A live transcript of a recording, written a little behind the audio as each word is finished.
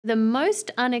The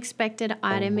most unexpected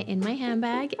item in my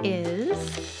handbag is...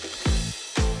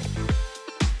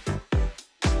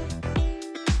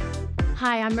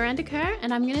 Hi, I'm Miranda Kerr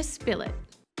and I'm gonna spill it.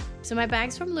 So my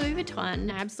bag's from Louis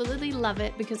Vuitton. I absolutely love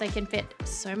it because I can fit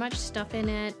so much stuff in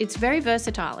it. It's very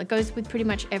versatile. It goes with pretty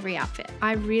much every outfit.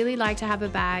 I really like to have a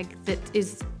bag that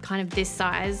is kind of this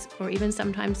size or even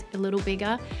sometimes a little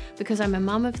bigger because I'm a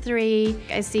mum of 3.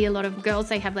 I see a lot of girls,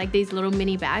 they have like these little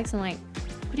mini bags. I'm like,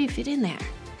 what do you fit in there?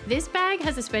 This bag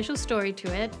has a special story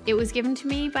to it. It was given to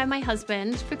me by my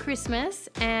husband for Christmas,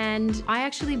 and I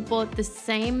actually bought the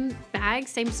same bag,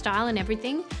 same style and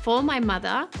everything for my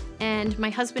mother, and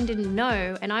my husband didn't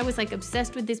know, and I was like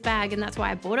obsessed with this bag, and that's why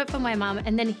I bought it for my mum,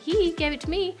 and then he gave it to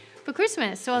me for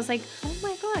Christmas. So I was like, oh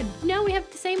my God, now we have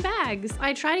the same bags.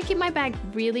 I try to keep my bag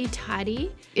really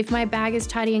tidy. If my bag is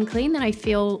tidy and clean, then I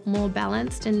feel more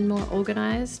balanced and more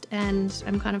organized. And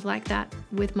I'm kind of like that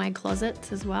with my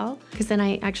closets as well, because then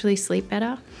I actually sleep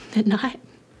better at night.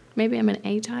 Maybe I'm an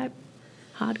A-type,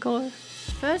 hardcore.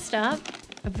 First up,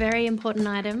 a very important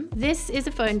item. This is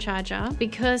a phone charger.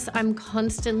 Because I'm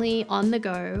constantly on the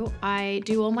go, I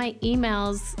do all my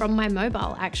emails from my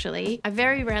mobile, actually. I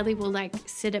very rarely will like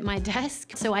sit at my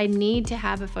desk, so I need to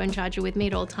have a phone charger with me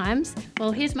at all times.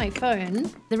 Well, here's my phone.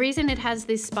 The reason it has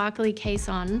this sparkly case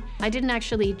on, I didn't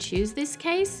actually choose this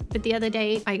case, but the other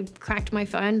day I cracked my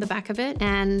phone, the back of it,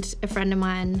 and a friend of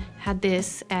mine had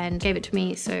this and gave it to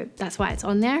me, so that's why it's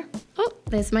on there. Oh,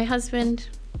 there's my husband.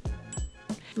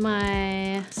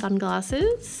 My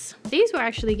sunglasses. These were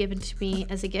actually given to me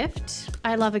as a gift.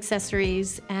 I love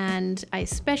accessories and I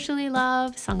especially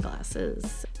love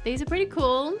sunglasses. These are pretty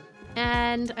cool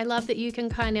and I love that you can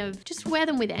kind of just wear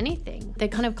them with anything. They're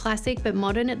kind of classic but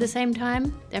modern at the same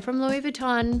time. They're from Louis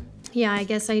Vuitton. Yeah, I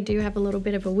guess I do have a little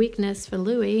bit of a weakness for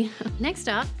Louis. Next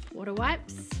up, water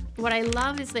wipes. What I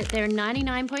love is that they're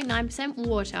 99.9%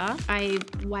 water. I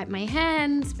wipe my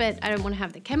hands, but I don't want to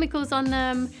have the chemicals on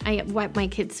them. I wipe my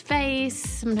kid's face.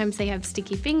 Sometimes they have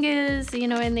sticky fingers, you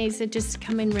know, and these just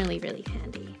come in really, really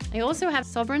handy. I also have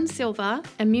Sovereign Silver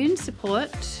Immune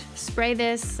Support. Spray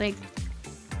this like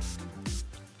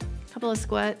a couple of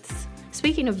squirts.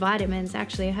 Speaking of vitamins,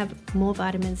 actually, I have more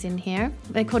vitamins in here.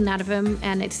 They're called Natavim,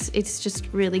 and it's just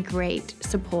really great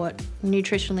support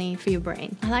nutritionally for your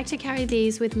brain. I like to carry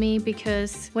these with me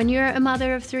because when you're a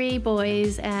mother of 3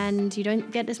 boys and you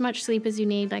don't get as much sleep as you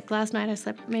need, like last night I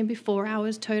slept maybe 4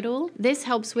 hours total, this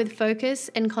helps with focus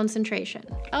and concentration.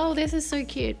 Oh, this is so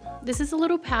cute. This is a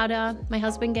little powder. My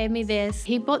husband gave me this.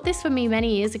 He bought this for me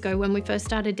many years ago when we first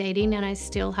started dating, and I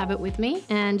still have it with me.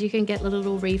 And you can get a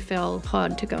little refill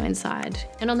pod to go inside.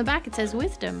 And on the back it says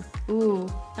wisdom. Ooh,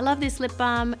 I love this lip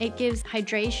balm. It gives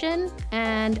hydration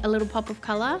and a little pop of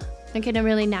color, like in a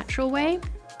really natural way.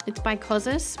 It's by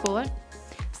Cosas Sport.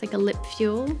 It's like a lip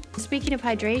fuel. Speaking of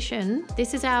hydration,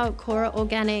 this is our Cora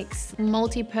Organics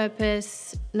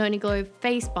multi-purpose Noni Glow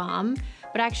face balm,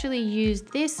 but I actually use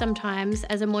this sometimes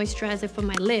as a moisturizer for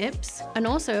my lips and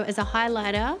also as a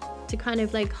highlighter to kind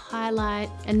of like highlight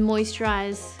and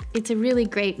moisturize. It's a really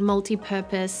great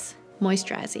multi-purpose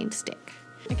moisturizing stick.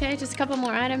 Okay, just a couple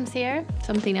more items here.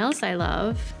 Something else I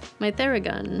love, my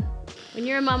Theragun. When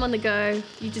you're a mum on the go,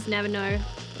 you just never know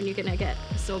when you're gonna get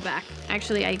a sore back.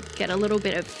 Actually, I get a little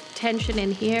bit of tension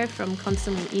in here from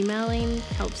constantly emailing.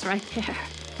 Helps right there.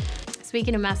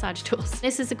 Speaking of massage tools,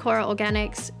 this is the Cora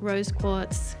Organics Rose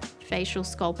Quartz Facial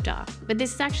Sculptor. But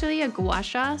this is actually a gua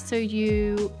sha, so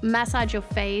you massage your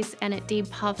face and it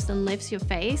depuffs and lifts your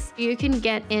face. You can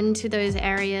get into those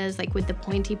areas like with the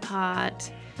pointy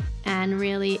part and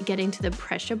really get into the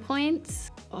pressure points.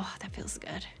 Oh, that feels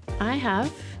good. I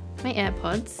have my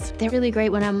AirPods. They're really great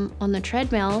when I'm on the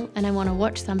treadmill and I want to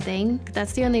watch something.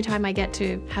 That's the only time I get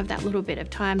to have that little bit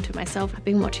of time to myself. I've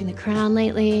been watching The Crown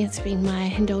lately. It's been my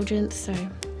indulgence, so.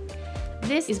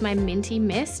 This is my Minty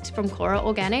Mist from Cora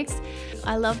Organics.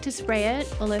 I love to spray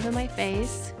it all over my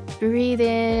face. Breathe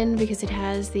in because it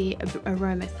has the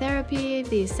aromatherapy,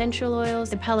 the essential oils.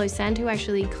 The Palo Santo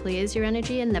actually clears your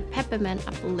energy and the peppermint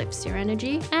uplifts your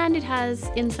energy. And it has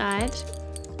inside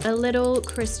a little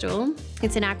crystal.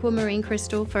 It's an aquamarine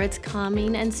crystal for its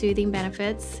calming and soothing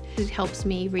benefits. It helps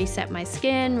me reset my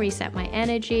skin, reset my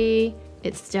energy.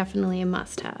 It's definitely a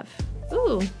must-have.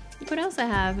 Ooh. What else I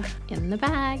have in the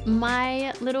bag?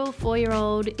 My little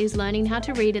 4-year-old is learning how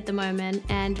to read at the moment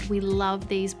and we love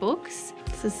these books.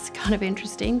 This is kind of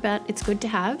interesting, but it's good to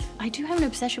have. I do have an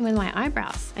obsession with my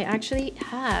eyebrows. I actually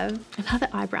have another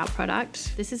eyebrow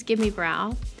product. This is Give Me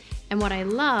Brow. And what I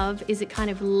love is it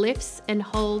kind of lifts and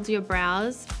holds your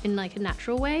brows in like a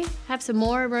natural way. I have some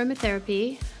more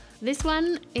aromatherapy. This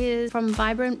one is from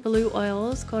Vibrant Blue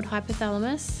Oils called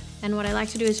Hypothalamus. And what I like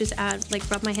to do is just add, like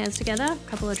rub my hands together, a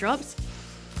couple of drops.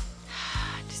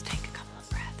 Just take a couple of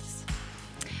breaths.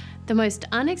 The most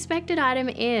unexpected item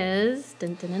is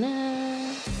dun, dun, dun,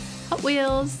 dun, Hot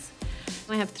Wheels.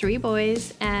 I have 3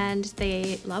 boys and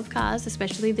they love cars,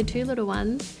 especially the 2 little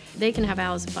ones. They can have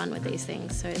hours of fun with these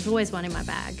things, so there's always one in my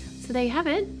bag. So there you have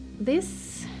it.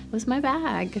 This was my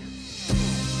bag.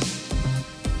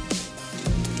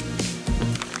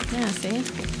 Yeah, see?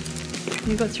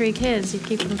 You've got 3 kids, you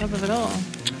keep on top of it all.